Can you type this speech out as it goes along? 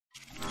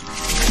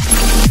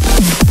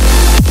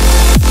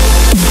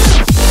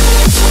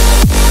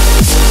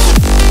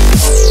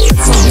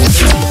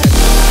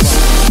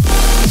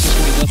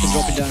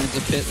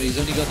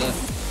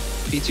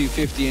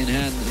P250 in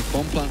hand. The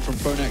bomb plant from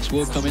Pronax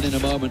will come in a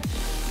moment.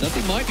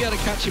 Nothing might be able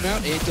to catch him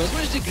out. It does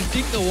manage to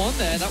dig the one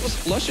there. That was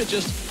Flusher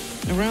just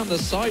around the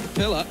side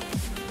pillar.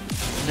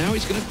 Now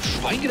he's going to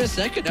try and get a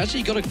second. Actually,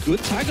 he got a good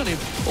tag on him.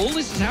 All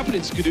this is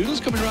happening.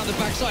 Skadoodle's coming around the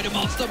backside. A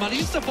Monster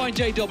manages to find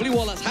JW.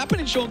 While that's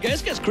happening, Sean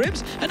Guest gets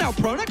Cribs. And now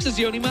Pronax is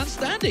the only man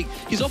standing.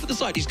 He's off at the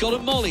side. He's got a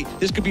molly.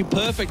 This could be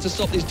perfect to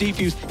stop this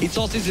defuse. He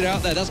tosses it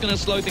out there. That's going to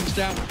slow things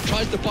down.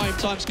 Tries to buy him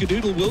time.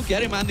 Skadoodle will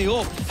get him and the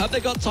orb. Have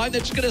they got time?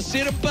 They're just going to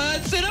sit and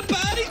burn. Sit and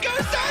burn. He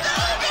goes down.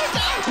 Oh, he goes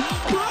down.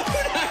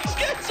 Pronax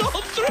gets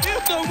all three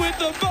of them with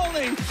the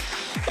molly.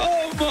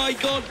 Oh, my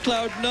God,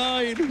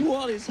 Cloud9.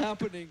 What is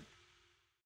happening?